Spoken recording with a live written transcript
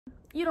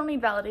You don't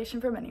need validation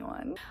from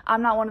anyone.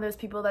 I'm not one of those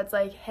people that's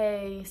like,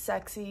 hey,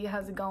 sexy,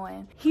 how's it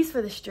going? He's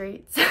for the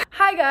streets.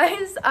 Hi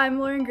guys, I'm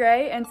Lauren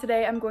Gray, and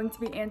today I'm going to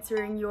be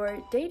answering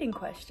your dating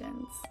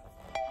questions.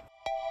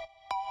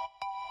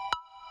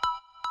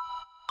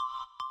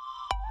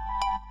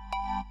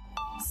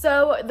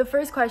 So the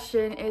first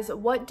question is,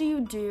 what do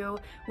you do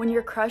when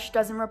your crush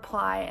doesn't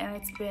reply and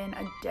it's been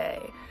a day?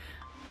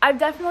 I've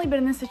definitely been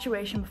in this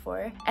situation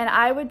before, and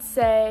I would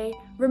say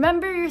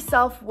remember your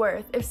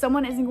self-worth. If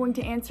someone isn't going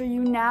to answer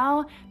you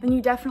now, then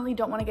you definitely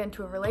don't want to get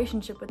into a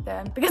relationship with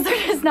them because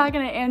they're just not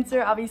going to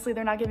answer. Obviously,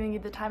 they're not giving you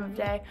the time of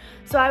day.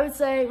 So I would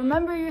say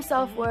remember your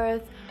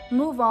self-worth,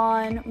 move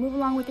on, move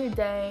along with your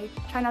day,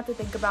 try not to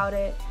think about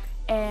it,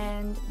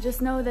 and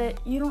just know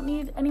that you don't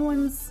need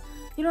anyone's,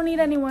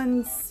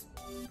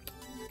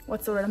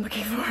 what's the word I'm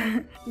looking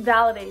for?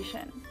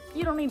 Validation.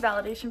 You don't need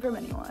validation from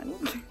anyone.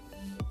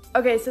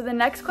 Okay, so the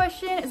next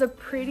question is a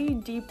pretty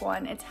deep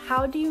one. It's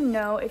how do you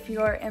know if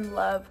you're in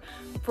love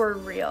for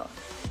real?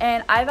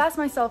 And I've asked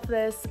myself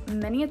this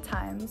many a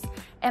times,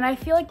 and I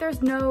feel like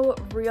there's no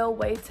real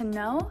way to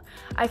know.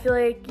 I feel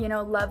like,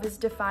 love is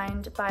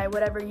defined by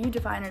whatever you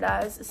define it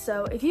as.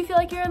 So if you feel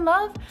like you're in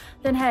love,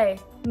 then hey,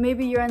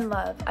 maybe you're in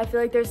love. I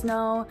feel like there's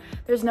no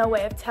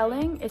way of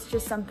telling. It's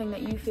just something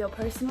that you feel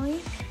personally.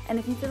 And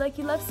if you feel like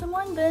you love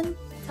someone, then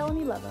tell them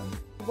you love them.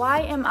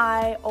 Why am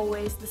I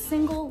always the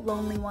single,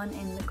 lonely one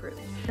in the group?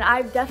 And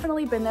I've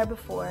definitely been there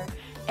before,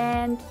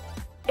 and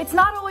it's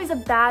not always a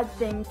bad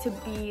thing to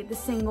be the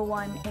single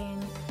one in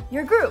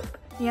your group.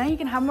 You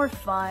can have more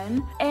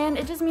fun, and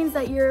it just means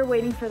that you're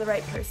waiting for the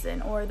right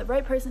person, or the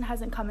right person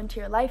hasn't come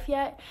into your life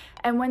yet,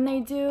 and when they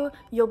do,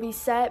 you'll be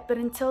set. But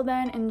until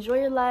then, enjoy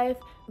your life,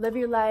 live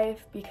your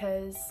life,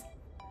 because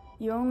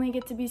you only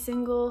get to be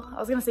single. I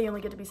was gonna say you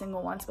only get to be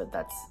single once, but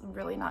that's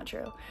really not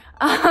true.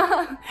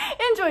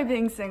 Enjoy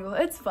being single,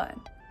 it's fun.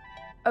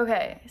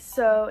 Okay,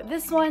 so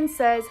this one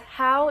says,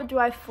 how do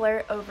I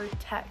flirt over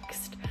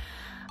text?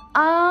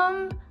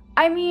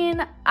 I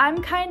mean,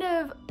 I'm kind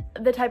of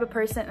the type of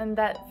person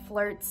that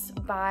flirts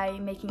by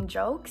making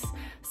jokes.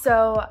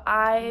 So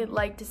I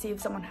like to see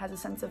if someone has a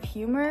sense of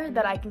humor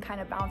that I can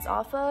kind of bounce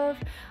off of.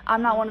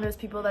 I'm not one of those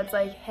people that's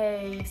like,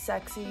 hey,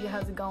 sexy,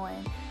 how's it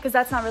going? Because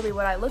that's not really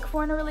what I look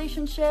for in a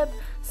relationship.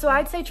 So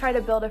I'd say try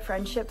to build a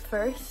friendship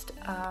first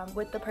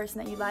with the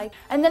person that you like,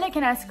 and then it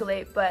can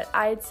escalate. But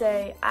I'd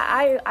say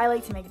I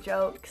like to make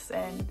jokes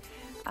and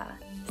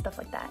stuff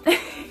like that.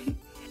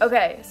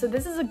 Okay, so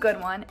this is a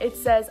good one. It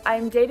says,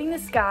 I'm dating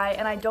this guy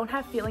and I don't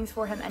have feelings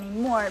for him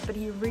anymore, but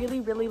he really,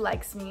 really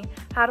likes me.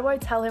 How do I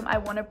tell him I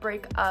want to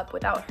break up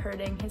without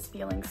hurting his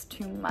feelings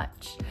too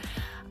much?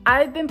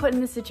 I've been put in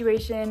this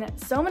situation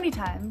so many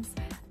times,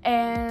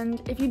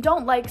 and if you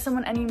don't like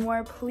someone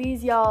anymore,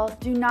 please, y'all,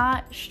 do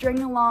not string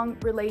along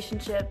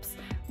relationships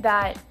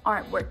that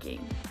aren't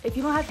working. If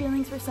you don't have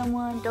feelings for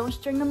someone, don't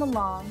string them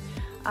along.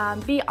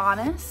 Be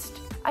honest,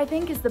 I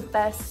think, is the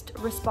best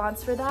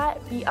response for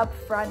that. Be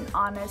upfront,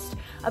 honest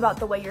about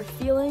the way you're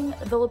feeling.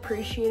 They'll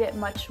appreciate it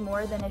much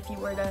more than if you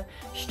were to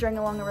string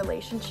along a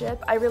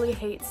relationship. I really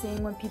hate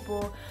seeing when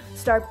people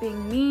start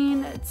being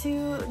mean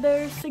to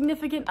their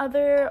significant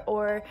other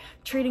or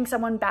treating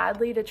someone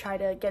badly to try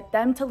to get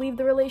them to leave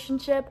the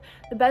relationship.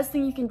 The best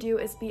thing you can do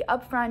is be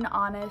upfront and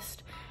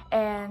honest,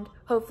 and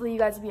hopefully you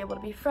guys will be able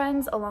to be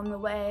friends along the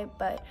way.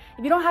 But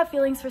if you don't have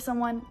feelings for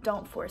someone,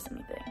 don't force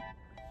anything.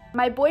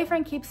 My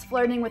boyfriend keeps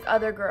flirting with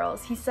other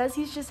girls. He says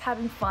he's just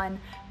having fun,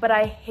 but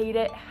I hate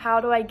it.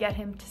 How do I get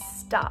him to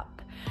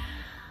stop?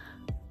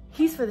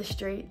 He's for the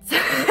streets.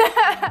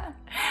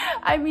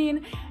 I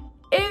mean,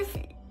 if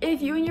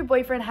you and your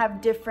boyfriend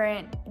have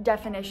different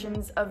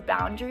definitions of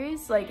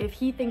boundaries, like if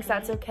he thinks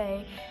that's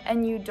okay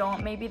and you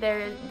don't, maybe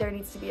there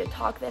needs to be a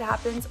talk that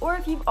happens. Or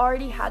if you've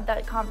already had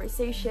that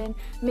conversation,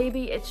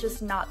 maybe it's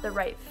just not the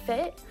right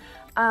fit.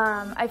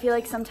 I feel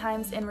like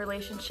sometimes in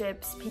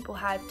relationships, people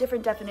have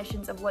different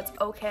definitions of what's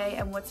okay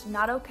and what's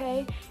not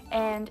okay,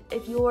 and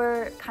if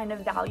your kind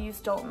of values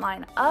don't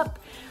line up,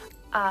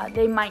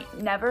 they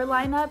might never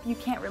line up. You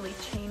can't really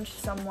change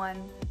someone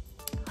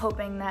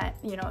hoping that,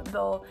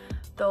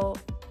 they'll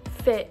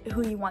fit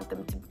who you want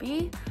them to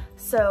be.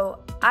 So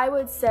I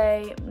would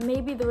say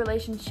maybe the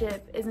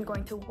relationship isn't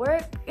going to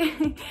work,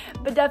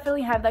 but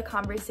definitely have that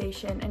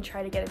conversation and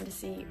try to get him to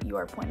see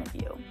your point of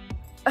view.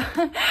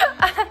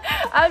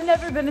 I've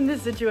never been in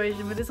this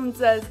situation, but this one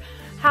says,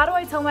 how do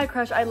I tell my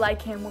crush I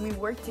like him when we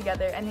work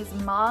together and his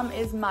mom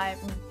is my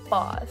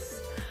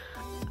boss?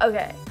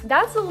 Okay,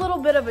 that's a little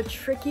bit of a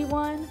tricky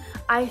one.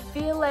 I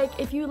feel like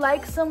if you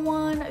like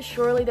someone,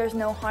 surely there's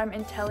no harm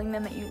in telling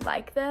them that you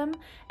like them.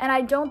 And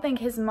I don't think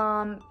his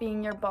mom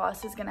being your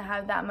boss is gonna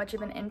have that much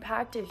of an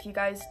impact if you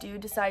guys do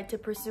decide to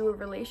pursue a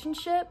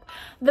relationship.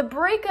 The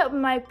breakup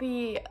might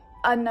be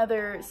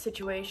another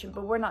situation,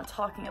 but we're not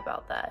talking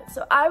about that.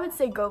 So I would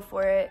say go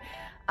for it.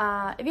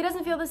 If he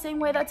doesn't feel the same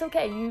way, that's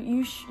okay.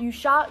 You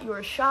shot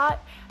your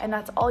shot, and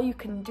that's all you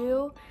can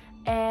do.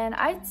 And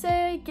I'd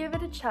say give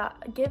it a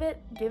shot. Give it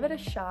a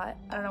shot.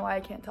 I don't know why I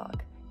can't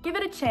talk. Give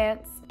it a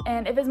chance.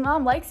 And if his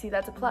mom likes you,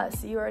 that's a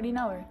plus. You already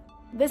know her.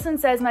 This one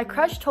says, my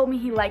crush told me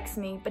he likes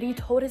me, but he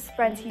told his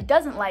friends he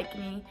doesn't like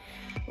me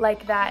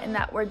like that and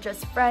that we're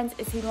just friends.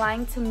 Is he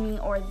lying to me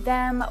or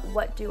them?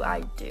 What do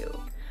I do?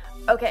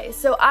 Okay,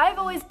 so I've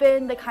always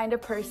been the kind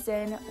of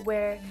person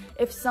where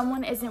if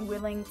someone isn't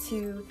willing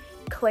to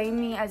claim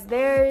me as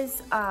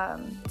theirs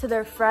to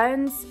their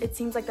friends, it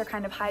seems like they're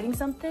kind of hiding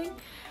something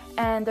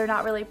and they're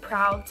not really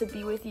proud to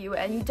be with you,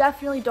 and you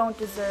definitely don't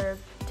deserve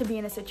to be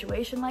in a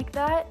situation like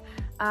that.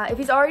 If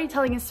he's already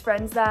telling his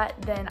friends that,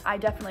 then I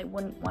definitely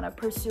wouldn't want to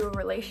pursue a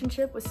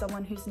relationship with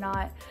someone who's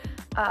not,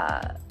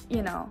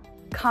 you know,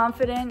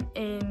 confident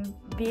in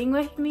being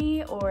with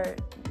me or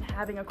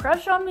having a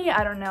crush on me.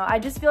 I don't know. I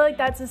just feel like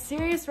that's a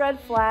serious red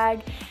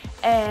flag,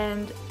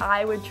 and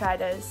I would try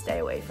to stay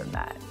away from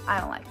that. I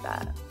don't like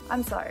that.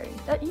 I'm sorry.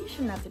 You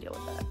shouldn't have to deal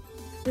with that.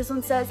 This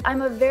one says,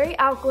 I'm a very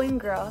outgoing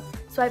girl,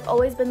 so I've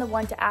always been the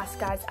one to ask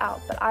guys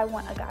out, but I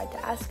want a guy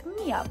to ask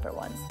me out for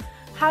once.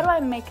 How do I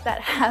make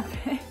that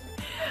happen?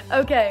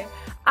 Okay,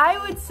 I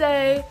would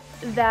say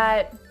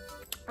that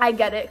I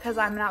get it because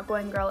I'm an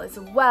outgoing girl as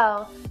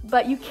well,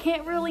 but you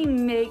can't really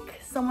make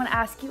someone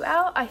ask you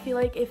out. I feel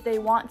like if they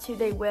want to,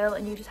 they will,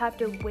 and you just have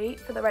to wait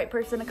for the right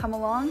person to come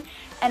along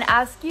and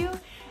ask you.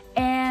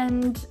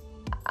 And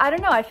I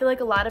don't know, I feel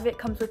like a lot of it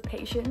comes with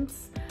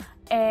patience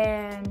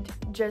and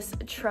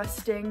just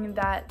trusting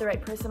that the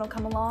right person will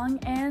come along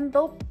and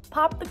they'll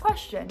pop the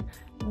question.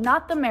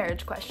 Not the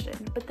marriage question,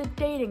 but the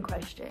dating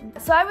question.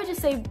 So I would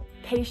just say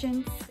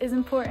patience is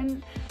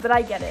important, but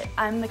I get it.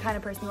 I'm the kind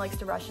of person who likes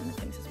to rush into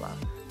things as well.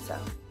 So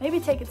maybe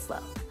take it slow.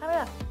 I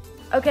don't know.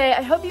 Okay,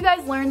 I hope you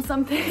guys learned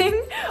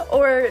something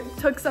or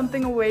took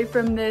something away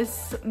from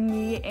this,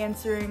 me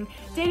answering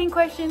dating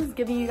questions,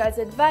 giving you guys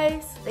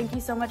advice. Thank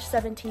you so much,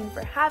 17,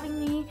 for having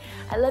me.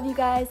 I love you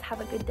guys.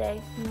 Have a good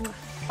day. Mwah.